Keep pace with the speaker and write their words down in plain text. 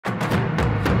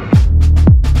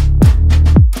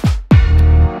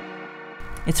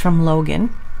It's from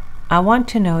Logan. I want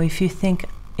to know if you think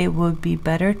it would be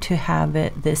better to have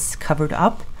this covered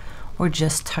up or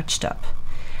just touched up.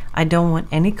 I don't want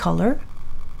any color,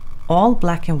 all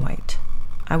black and white.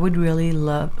 I would really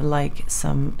like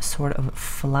some sort of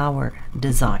flower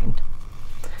design.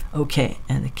 Okay,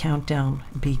 and the countdown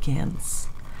begins.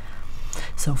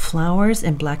 So flowers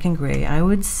in black and gray, I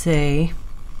would say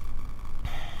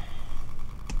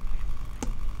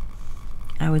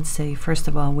first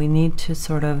of all we need to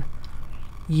sort of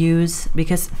use,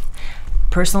 because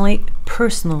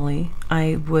personally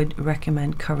I would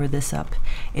recommend cover this up.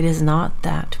 It is not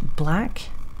that black.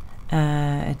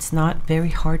 It's not very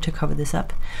hard to cover this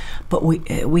up, but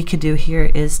we could do here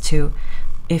is to,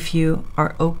 if you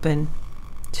are open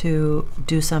to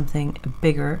do something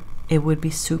bigger, it would be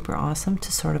super awesome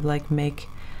to sort of like make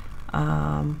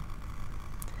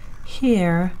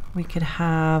here we could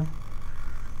have,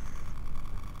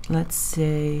 let's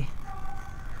say,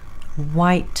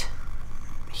 white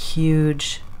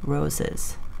huge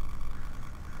roses.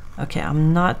 Okay,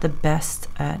 I'm not the best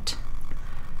at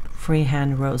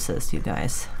freehand roses, you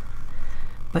guys,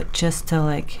 but just to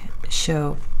like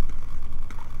show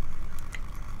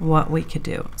what we could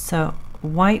do. So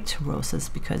white roses,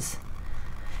 because,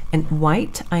 and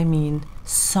white I mean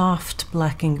soft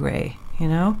black and gray, you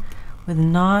know, with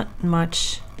not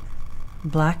much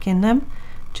black in them,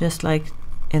 just like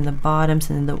in the bottoms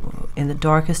and in the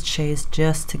darkest shades,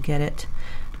 just to get it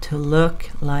to look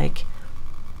like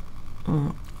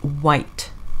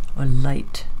white or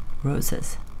light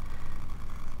roses.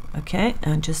 Okay,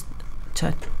 and just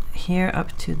touch here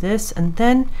up to this, and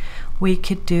then we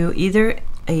could do either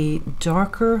a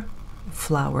darker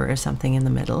flower or something in the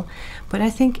middle, but I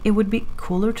think it would be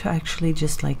cooler to actually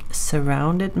just like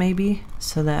surround it, maybe,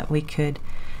 so that we could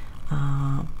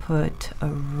put a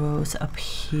rose up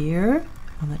here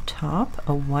on the top,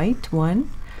 a white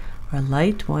one or a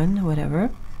light one,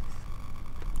 whatever.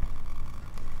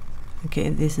 Okay,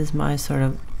 this is my sort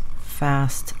of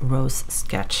fast rose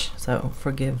sketch, so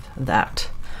forgive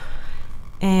that.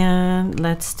 And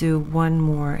let's do one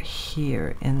more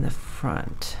here in the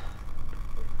front.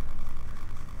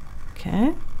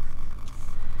 Okay,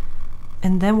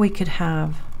 and then we could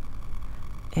have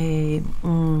a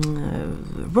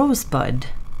rosebud,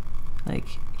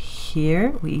 like here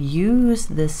we use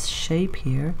this shape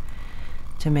here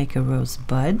to make a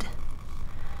rosebud,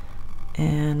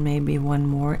 and maybe one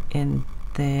more in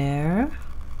there.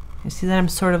 You see that I'm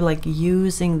sort of like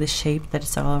using the shape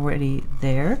that's already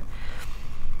there,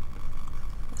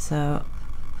 so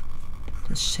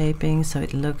just shaping so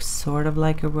it looks sort of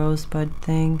like a rosebud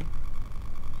thing,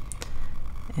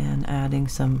 and adding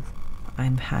some,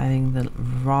 I'm having the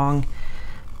wrong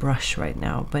brush right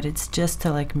now, but it's just to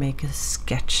like make a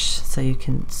sketch so you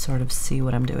can sort of see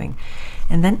what I'm doing.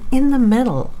 And then in the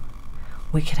middle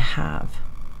we could have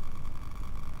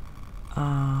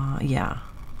yeah,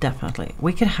 definitely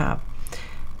we could have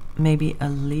maybe a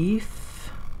leaf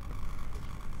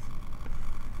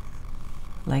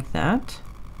like that.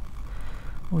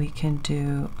 We can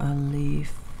do a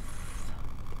leaf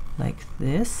like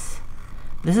this.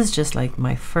 This is just like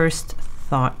my first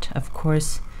thought. Of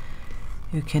course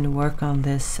you can work on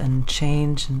this and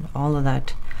change and all of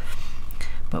that,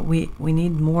 but we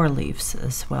need more leaves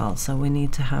as well, so we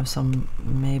need to have some,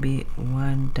 maybe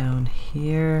one down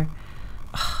here.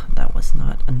 Ugh, that was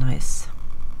not a nice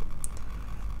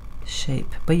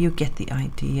shape, but you get the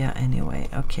idea anyway.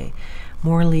 Okay,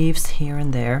 more leaves here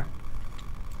and there,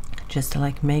 just to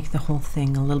like make the whole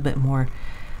thing a little bit more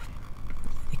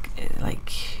like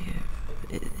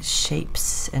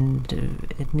shapes, and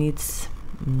it needs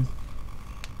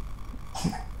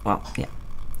well, yeah.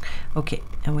 Okay,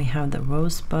 and we have the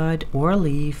rosebud or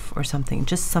leaf or something,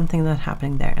 just something that's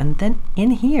happening there. And then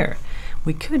in here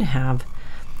we could have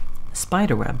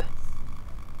spider web.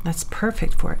 That's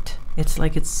perfect for it. It's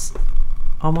like it's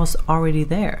almost already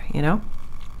there, you know.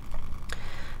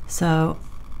 So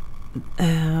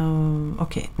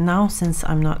okay, now since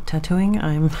I'm not tattooing,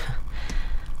 I'm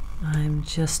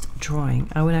just drawing.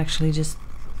 I would actually just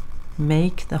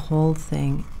make the whole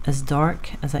thing as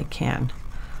dark as I can.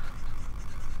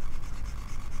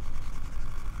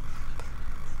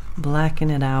 Blacken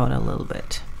it out a little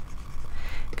bit,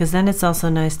 because then it's also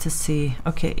nice to see,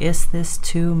 okay, is this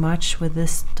too much with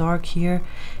this dark here?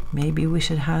 Maybe we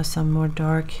should have some more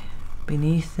dark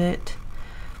beneath it.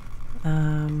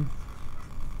 You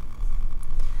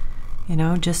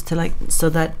know, just to like, so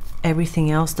that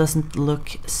everything else doesn't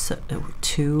look so,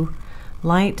 too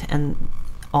light, and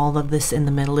all of this in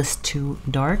the middle is too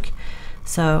dark.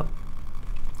 So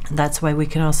that's why we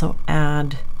can also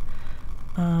add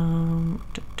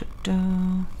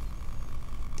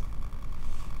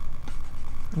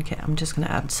Okay, I'm just gonna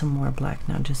add some more black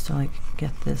now just to like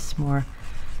get this more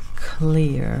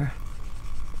clear.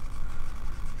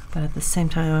 But at the same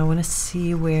time, I want to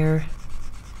see where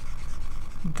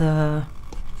the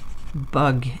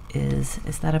bug is.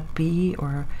 Is that a bee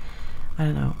or I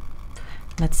don't know.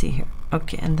 Let's see here.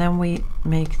 Okay, and then we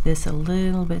make this a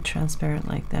little bit transparent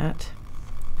like that,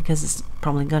 because it's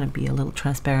probably gonna be a little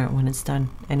transparent when it's done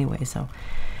anyway. So,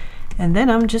 and then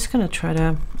I'm just gonna try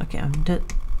to, okay, I'm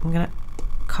gonna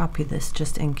copy this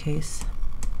just in case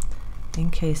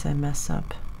I mess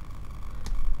up.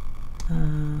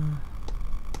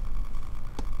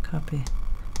 Copy,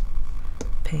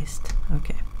 paste.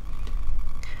 Okay,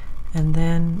 and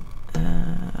then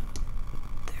there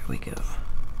we go.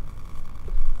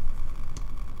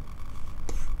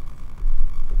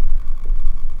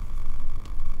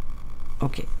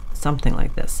 Okay, something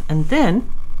like this. And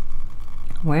then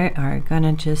we are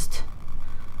gonna just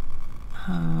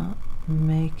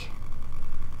make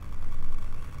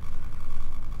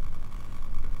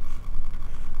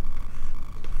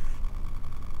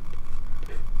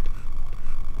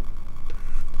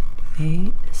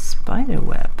a spider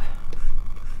web.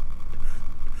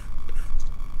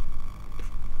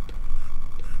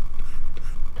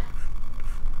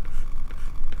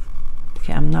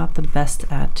 Okay, I'm not the best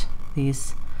at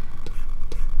these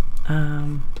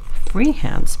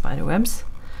freehand spider webs.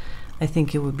 I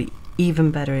think it would be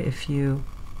even better if you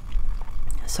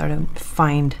sort of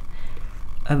find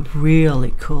a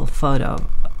really cool photo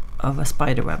of a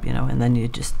spider web, you know, and then you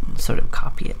just sort of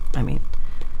copy it. I mean,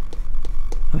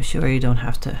 I'm sure you don't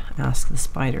have to ask the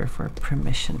spider for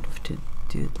permission to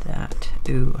do that.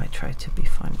 Ooh, I tried to be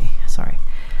funny, sorry.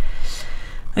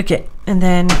 Okay, and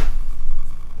then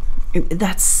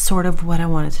that's sort of what I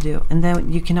wanted to do. And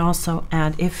then you can also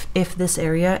add, if this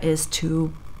area is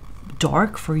too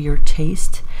dark for your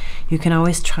taste, you can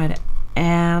always try to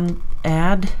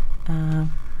add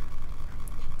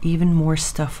even more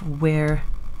stuff where,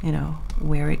 you know,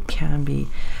 where it can be.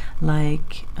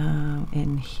 Like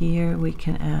in here we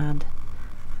can add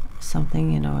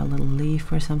something, you know, a little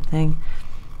leaf or something.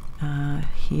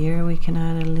 Here we can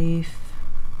add a leaf.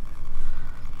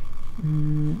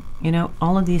 You know,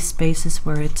 all of these spaces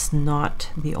where it's not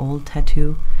the old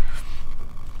tattoo.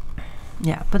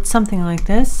 Yeah, but something like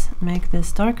this. Make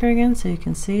this darker again so you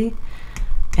can see.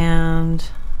 And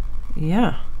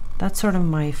yeah, that's sort of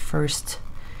my first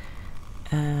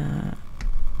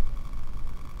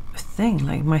thing,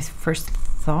 like my first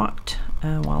thought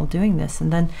while doing this.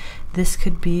 And then this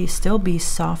could be still be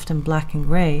soft and black and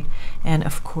gray, and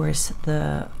of course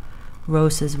the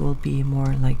roses will be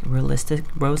more like realistic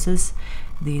roses.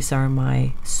 These are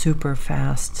my super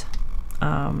fast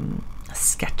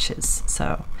sketches.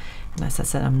 So, and as I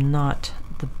said, I'm not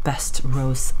the best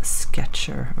rose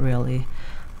sketcher really.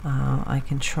 I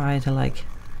can try to like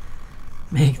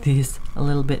make these a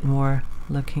little bit more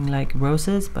looking like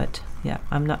roses, but yeah,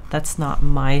 I'm not, that's not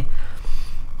my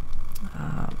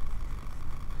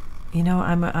you know,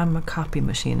 I'm a copy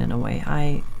machine in a way.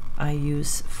 I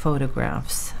use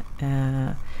photographs.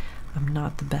 I'm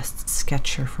not the best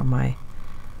sketcher for my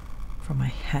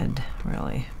head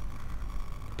really.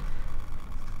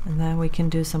 And then we can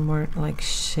do some more like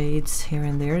shades here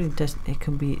and there. It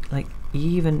can be like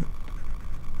even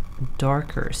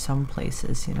darker some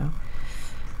places, you know.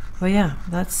 But yeah,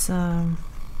 that's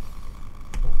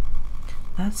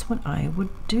what I would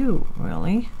do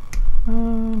really.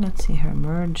 Let's see here,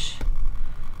 merge.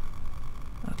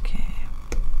 Okay.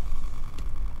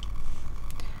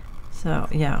 So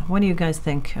yeah, what do you guys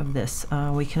think of this?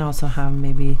 We can also have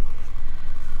maybe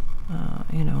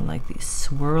you know, like these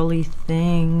swirly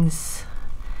things.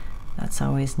 That's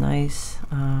always nice.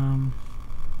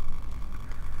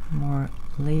 More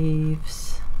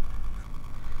leaves.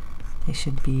 They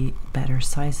should be better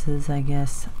sizes, I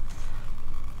guess.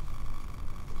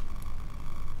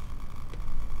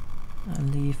 A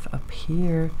leaf up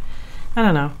here. I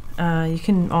don't know. You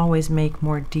can always make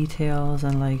more details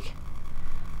and like,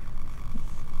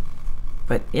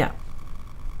 but yeah,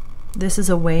 this is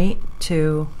a way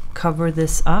to cover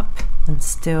this up and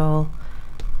still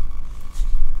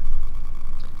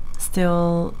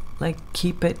like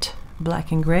keep it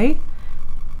black and gray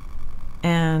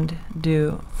and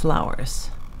do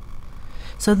flowers.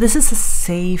 So this is a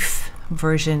safe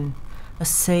version, a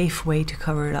safe way to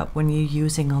cover it up when you're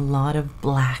using a lot of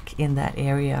black in that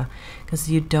area, because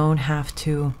you don't have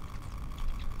to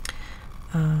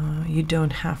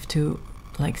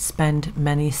like spend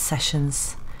many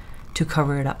sessions to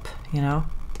cover it up, you know.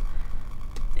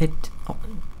 It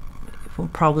will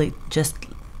probably just,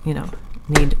 you know,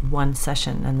 need one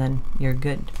session and then you're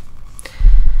good.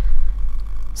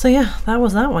 So yeah, that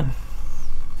was that one.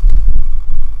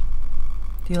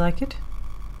 Do you like it?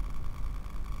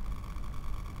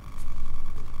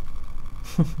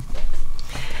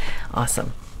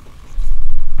 Awesome.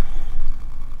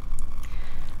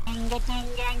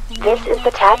 This is the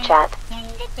Tat Chat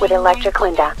with Electric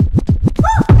Linda.